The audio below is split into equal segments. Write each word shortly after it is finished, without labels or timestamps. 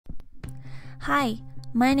Hi,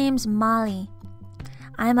 my name's Molly.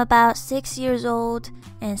 I'm about 6 years old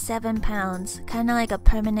and 7 pounds, kinda like a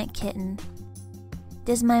permanent kitten.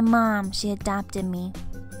 This is my mom, she adopted me.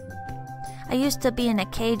 I used to be in a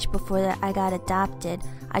cage before I got adopted.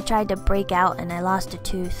 I tried to break out and I lost a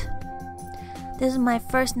tooth. This is my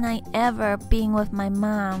first night ever being with my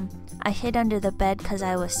mom. I hid under the bed because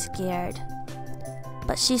I was scared.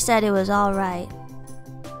 But she said it was alright.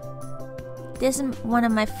 This is one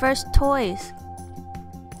of my first toys.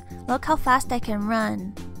 Look how fast I can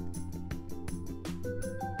run.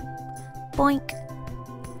 Boink.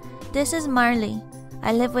 This is Marley.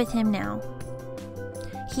 I live with him now.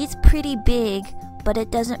 He's pretty big, but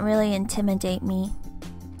it doesn't really intimidate me.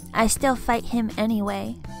 I still fight him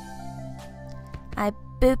anyway. I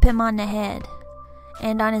boop him on the head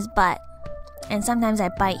and on his butt, and sometimes I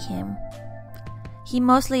bite him. He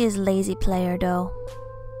mostly is lazy player though.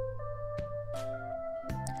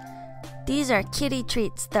 These are kitty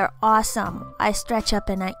treats, they're awesome. I stretch up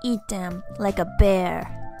and I eat them like a bear.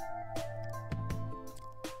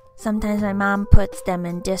 Sometimes my mom puts them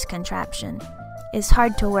in this contraption. It's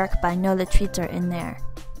hard to work, but I know the treats are in there.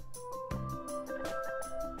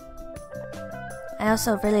 I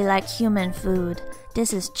also really like human food.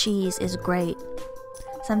 This is cheese, is great.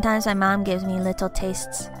 Sometimes my mom gives me little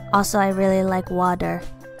tastes. Also, I really like water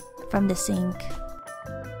from the sink.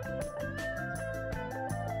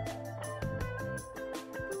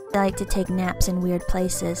 I like to take naps in weird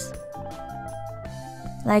places.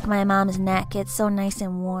 Like my mom's neck, it's so nice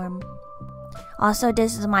and warm. Also,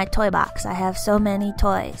 this is my toy box. I have so many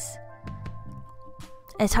toys.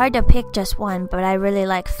 It's hard to pick just one, but I really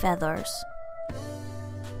like feathers.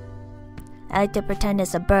 I like to pretend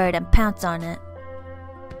it's a bird and pounce on it.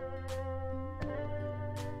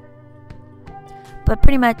 But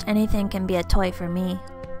pretty much anything can be a toy for me.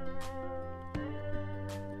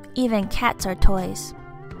 Even cats are toys.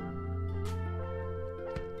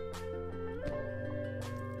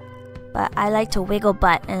 But I like to wiggle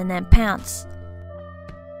butt and then pounce.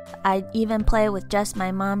 I even play with just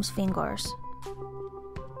my mom's fingers.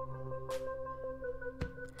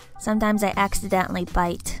 Sometimes I accidentally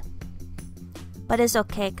bite. But it's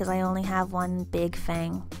okay because I only have one big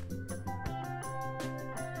fang.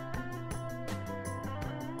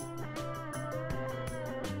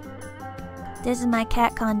 This is my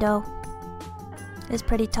cat condo. It's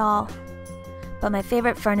pretty tall. But my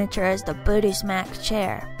favorite furniture is the booty smack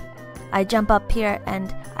chair. I jump up here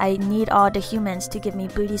and I need all the humans to give me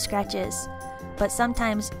booty scratches. But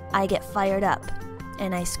sometimes I get fired up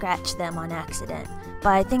and I scratch them on accident. But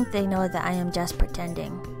I think they know that I am just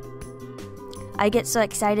pretending. I get so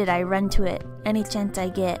excited I run to it any chance I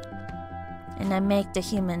get. And I make the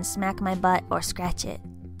humans smack my butt or scratch it.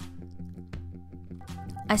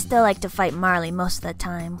 I still like to fight Marley most of the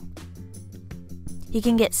time. He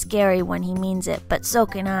can get scary when he means it, but so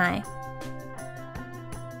can I.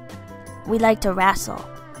 We like to wrestle.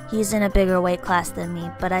 He's in a bigger weight class than me,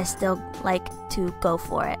 but I still like to go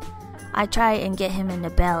for it. I try and get him in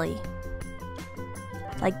the belly.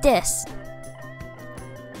 Like this.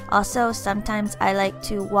 Also, sometimes I like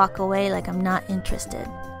to walk away like I'm not interested,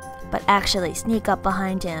 but actually sneak up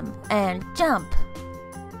behind him and jump.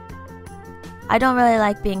 I don't really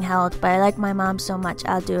like being held, but I like my mom so much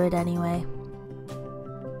I'll do it anyway.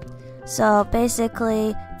 So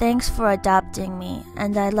basically, thanks for adopting me,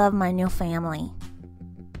 and I love my new family.